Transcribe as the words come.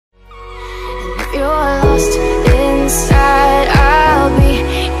you're lost inside, I'll be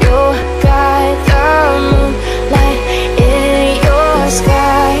your guide. The moonlight in your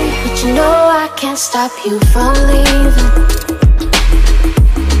sky, but you know I can't stop you from leaving.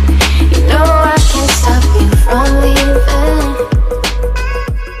 You know I can't stop you from leaving.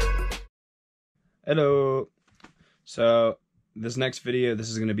 Hello. So this next video, this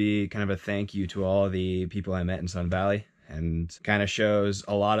is going to be kind of a thank you to all the people I met in Sun Valley, and kind of shows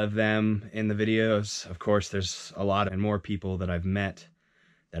a lot of them in the videos. Of course, there's a lot and more people that I've met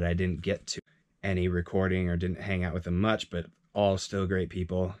that I didn't get to any recording or didn't hang out with them much, but all still great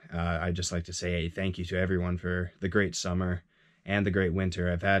people. I'd just like to say a thank you to everyone for the great summer and the great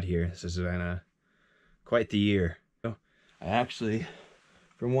winter I've had here. This has been quite the year. I actually,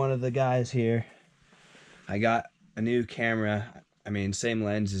 from one of the guys here, I got a new camera. I mean, same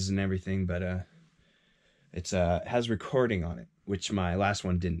lenses and everything, but it has recording on it, which my last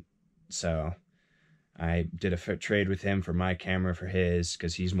one didn't. So I did a trade with him for my camera for his,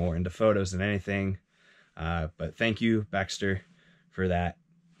 because he's more into photos than anything. But thank you, Baxter, for that.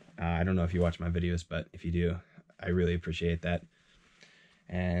 I don't know if you watch my videos, but if you do, I really appreciate that.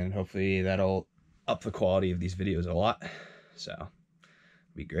 And hopefully that'll up the quality of these videos a lot. So it'll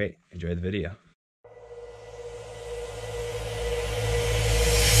be great. Enjoy the video.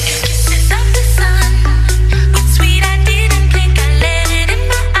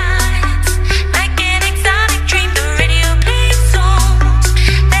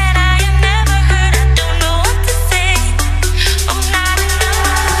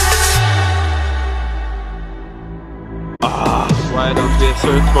 Why don't we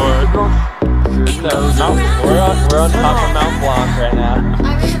surfboard? No, we're on top of Mount Blanc right now.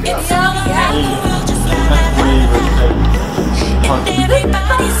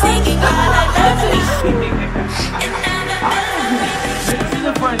 Everybody's singing all I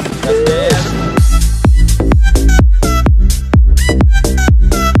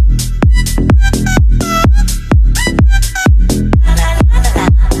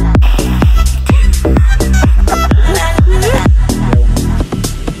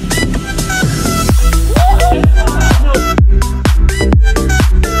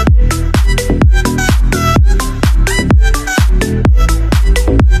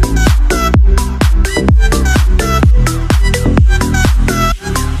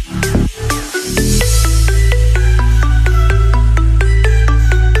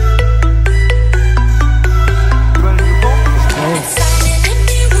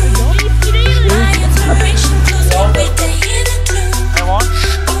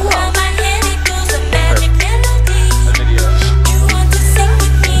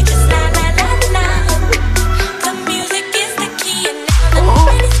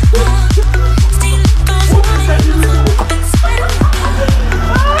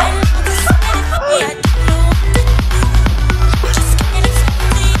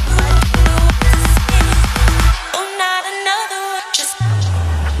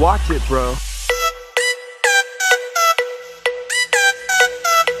Watch it, bro.